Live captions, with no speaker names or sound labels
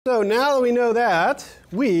So now that we know that,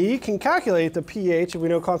 we can calculate the pH if we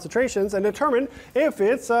know concentrations and determine if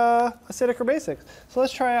it's acidic or basic. So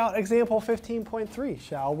let's try out example 15.3,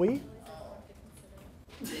 shall we?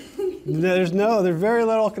 There's very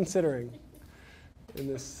little considering in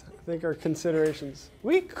this. I think our considerations.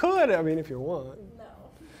 We could, I mean, if you want. No.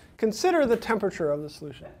 Consider the temperature of the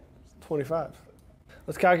solution, 25.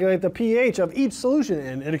 Let's calculate the pH of each solution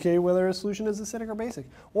and indicate whether a solution is acidic or basic.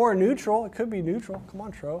 Or neutral. It could be neutral. Come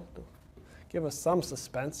on, Tro. Give us some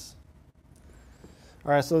suspense.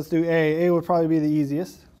 All right, so let's do A. A would probably be the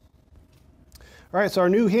easiest. All right, so our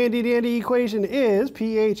new handy-dandy equation is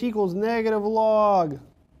pH equals negative log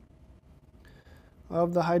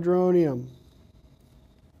of the hydronium.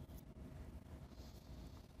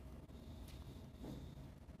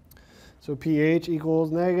 So pH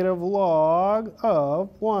equals negative log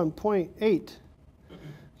of 1.8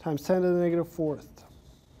 times 10 to the negative fourth.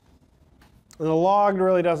 And the log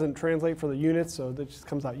really doesn't translate for the units, so that just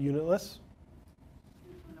comes out unitless.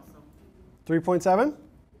 3.7?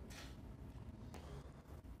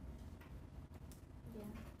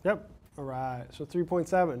 Yep. All right. So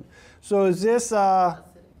 3.7. So is this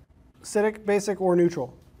acidic, basic, or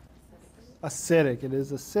neutral? Acidic. It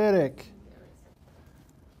is acidic.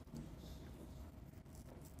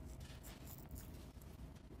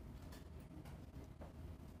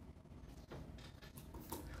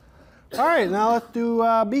 All right, now let's do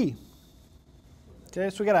B. Okay,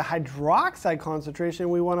 so we got a hydroxide concentration.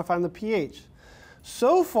 We want to find the pH.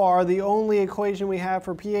 So far, the only equation we have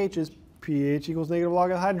for pH is pH equals negative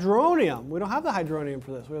log of hydronium. We don't have the hydronium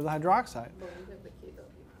for this. We have the hydroxide. Well, we have the KW.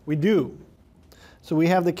 We do. So we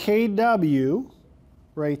have the KW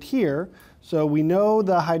right here. So we know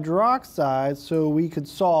the hydroxide, so we could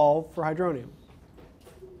solve for hydronium.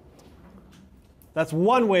 That's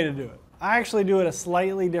one way to do it. I actually do it a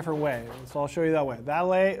slightly different way, so I'll show you that way.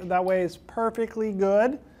 That way is perfectly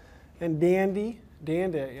good and dandy,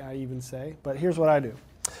 I even say, but here's what I do.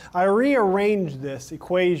 I rearrange this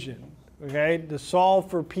equation, okay, to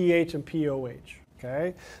solve for pH and POH,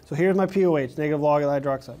 okay? So here's my POH, negative log of the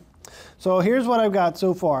hydroxide. So here's what I've got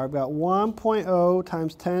so far. I've got 1.0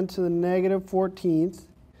 times 10 to the negative 14th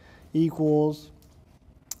equals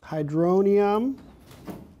hydronium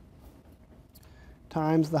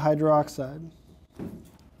times the hydroxide. All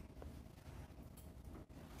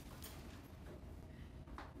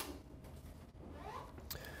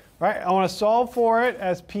right, I want to solve for it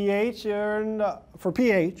as pH and for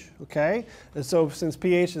pH, okay? And so since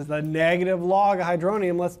pH is the negative log of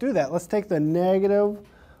hydronium, let's do that. Let's take the negative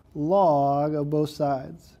log of both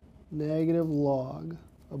sides. Negative log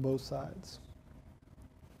of both sides.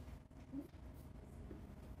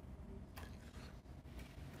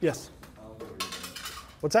 Yes?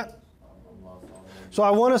 What's that? So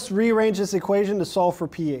I want us to rearrange this equation to solve for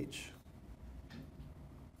pH.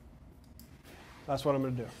 That's what I'm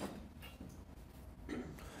going to do.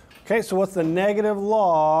 Okay, so what's the negative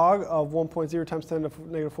log of 1.0 times 10 to the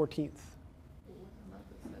negative 14th?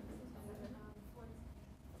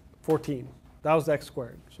 14. That was x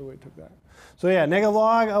squared, so we took that. So yeah, negative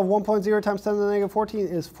log of 1.0 times 10 to the negative 14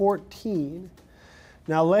 is 14.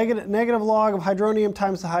 Now negative log of hydronium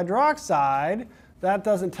times the hydroxide, that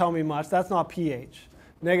doesn't tell me much. That's not pH.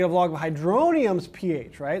 Negative log of hydronium's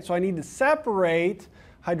pH, right? So I need to separate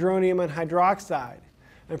hydronium and hydroxide.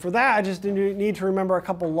 And for that, I just need to remember a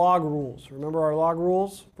couple log rules. Remember our log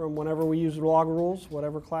rules from whenever we used log rules,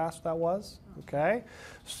 whatever class that was? Okay.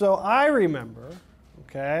 So I remember,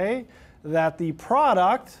 okay, that the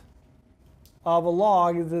product of a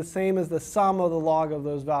log is the same as the sum of the log of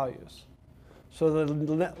those values. So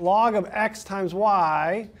the log of x times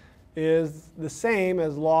y is the same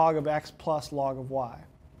as log of x plus log of y.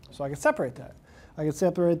 So I can separate that. I can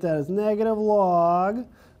separate that as negative log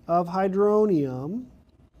of hydronium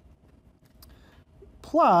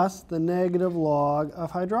plus the negative log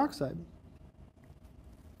of hydroxide.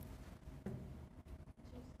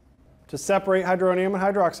 To separate hydronium and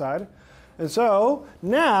hydroxide. And so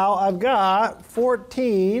now I've got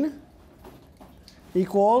 14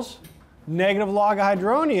 equals negative log of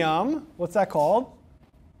hydronium. What's that called?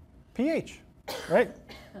 pH, right?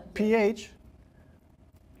 pH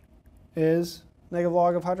is negative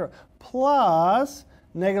log of hydroxide plus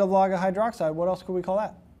negative log of hydroxide. What else could we call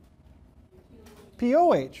that?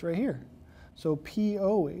 POH right here. So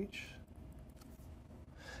POH.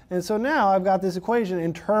 And so now I've got this equation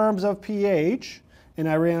in terms of pH, and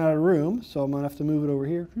I ran out of room, so I'm going to have to move it over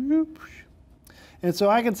here. And so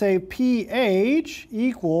I can say pH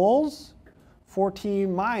equals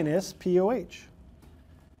 14 minus POH.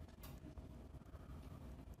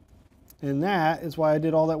 And that is why I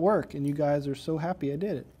did all that work, and you guys are so happy I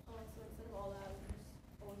did it.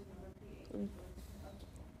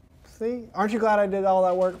 See? Aren't you glad I did all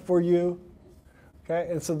that work for you?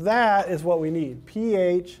 Okay, and so that is what we need.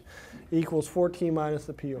 pH equals 14 minus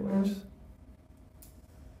the POH.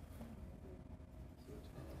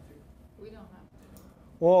 We don't have to.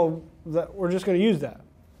 Well, we're just going to use that.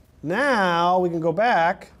 Now we can go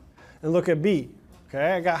back and look at B.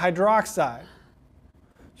 Okay, I got hydroxide.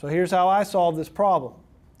 So here's how I solve this problem.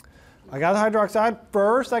 I got the hydroxide.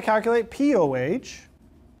 First, I calculate POH.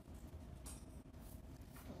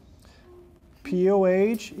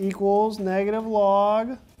 POH equals negative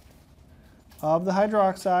log of the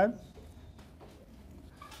hydroxide.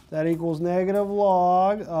 That equals negative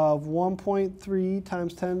log of 1.3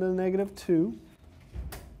 times 10 to the negative 2.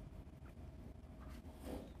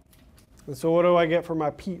 And so what do I get for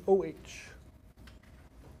my POH?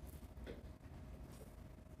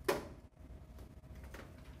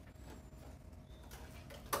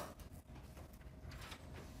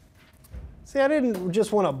 See, I didn't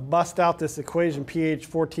just want to bust out this equation, pH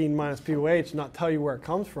 14 minus POH, not tell you where it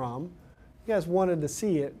comes from. You guys wanted to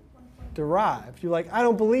see it derived. You're like, I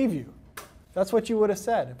don't believe you. That's what you would have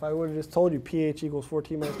said if I would have just told you pH equals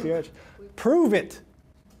 14 minus POH. Prove it,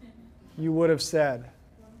 you would have said.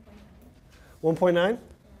 1.9?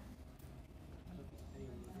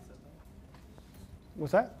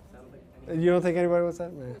 What's that? You don't think anybody was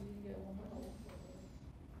that? Man.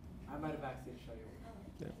 I might have actually show you.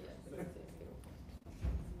 Yeah.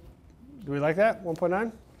 Do we like that?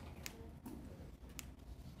 1.9?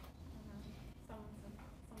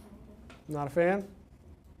 Not a fan?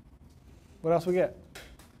 What else we get?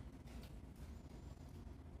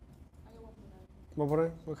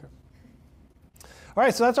 1.9? Okay. All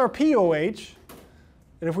right, so that's our POH.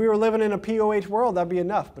 And if we were living in a POH world, that'd be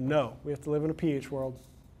enough. But no, we have to live in a pH world.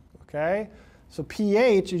 Okay? So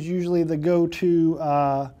pH is usually the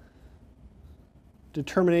go-to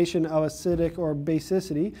determination of acidic or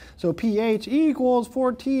basicity. So pH equals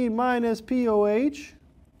 14 minus POH.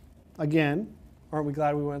 Again, aren't we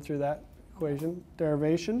glad we went through that equation,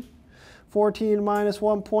 derivation? 14 minus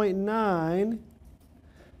 1.9.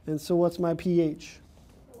 And so what's my pH?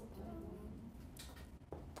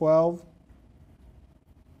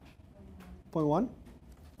 12.1?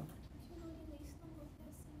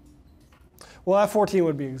 Well, that 14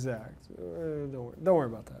 would be exact. Don't worry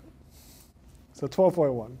about that. So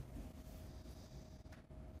 12.1.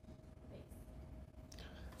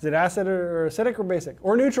 Is it acid or acidic or basic?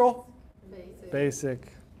 Or neutral? Basic. Basic.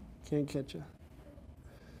 Can't catch you.